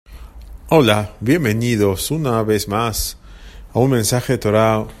Hola, bienvenidos una vez más a un mensaje de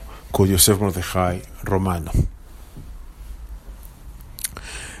Torah con Yosef Mordejai Romano.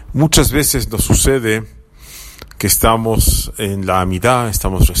 Muchas veces nos sucede que estamos en la Amidá,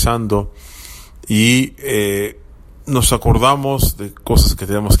 estamos rezando y nos acordamos de cosas que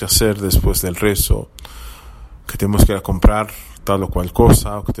tenemos que hacer después del rezo, que tenemos que ir a comprar tal o cual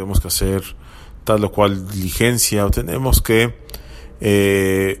cosa, o que tenemos que hacer tal o cual diligencia, o tenemos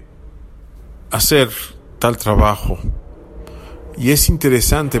que hacer tal trabajo. Y es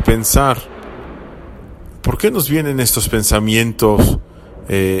interesante pensar por qué nos vienen estos pensamientos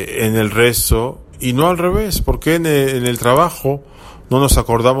en el rezo y no al revés. ¿Por qué en el trabajo no nos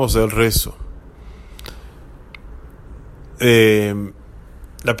acordamos del rezo?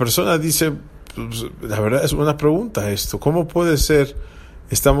 La persona dice, pues, la verdad es una pregunta esto, ¿cómo puede ser?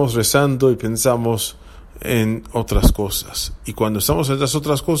 Estamos rezando y pensamos en otras cosas, y cuando estamos en las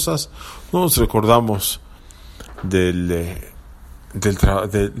otras cosas no nos recordamos del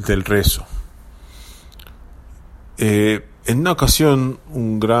rezo. En una ocasión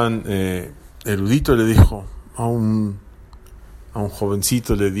un gran erudito le dijo a un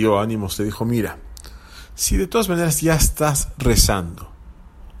jovencito, le dio ánimos, le dijo: mira, si de todas maneras ya estás rezando,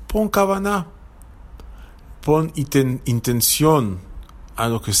 pon kavaná, pon intención a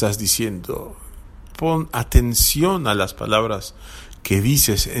lo que estás diciendo, pon atención a las palabras que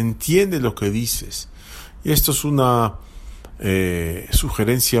dices, entiende lo que dices. Y esto es una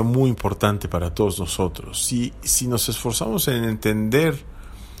sugerencia muy importante para todos nosotros. Si nos esforzamos en entender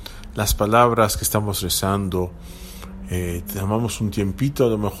las palabras que estamos rezando, tomamos un tiempito a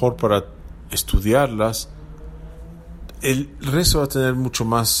lo mejor para estudiarlas, el rezo va a tener mucho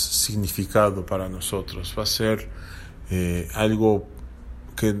más significado para nosotros, va a ser algo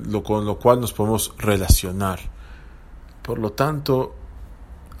con lo cual nos podemos relacionar. Por lo tanto,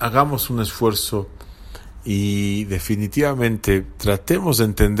 hagamos un esfuerzo y definitivamente tratemos de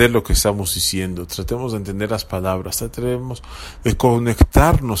entender lo que estamos diciendo, tratemos de entender las palabras, tratemos de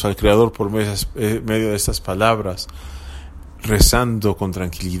conectarnos al Creador por medio de estas palabras, rezando con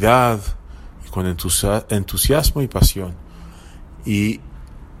tranquilidad y con entusiasmo y pasión. Y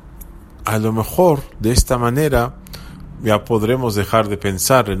a lo mejor de esta manera ya podremos dejar de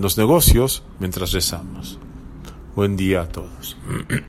pensar en los negocios mientras rezamos. Buen día a todos.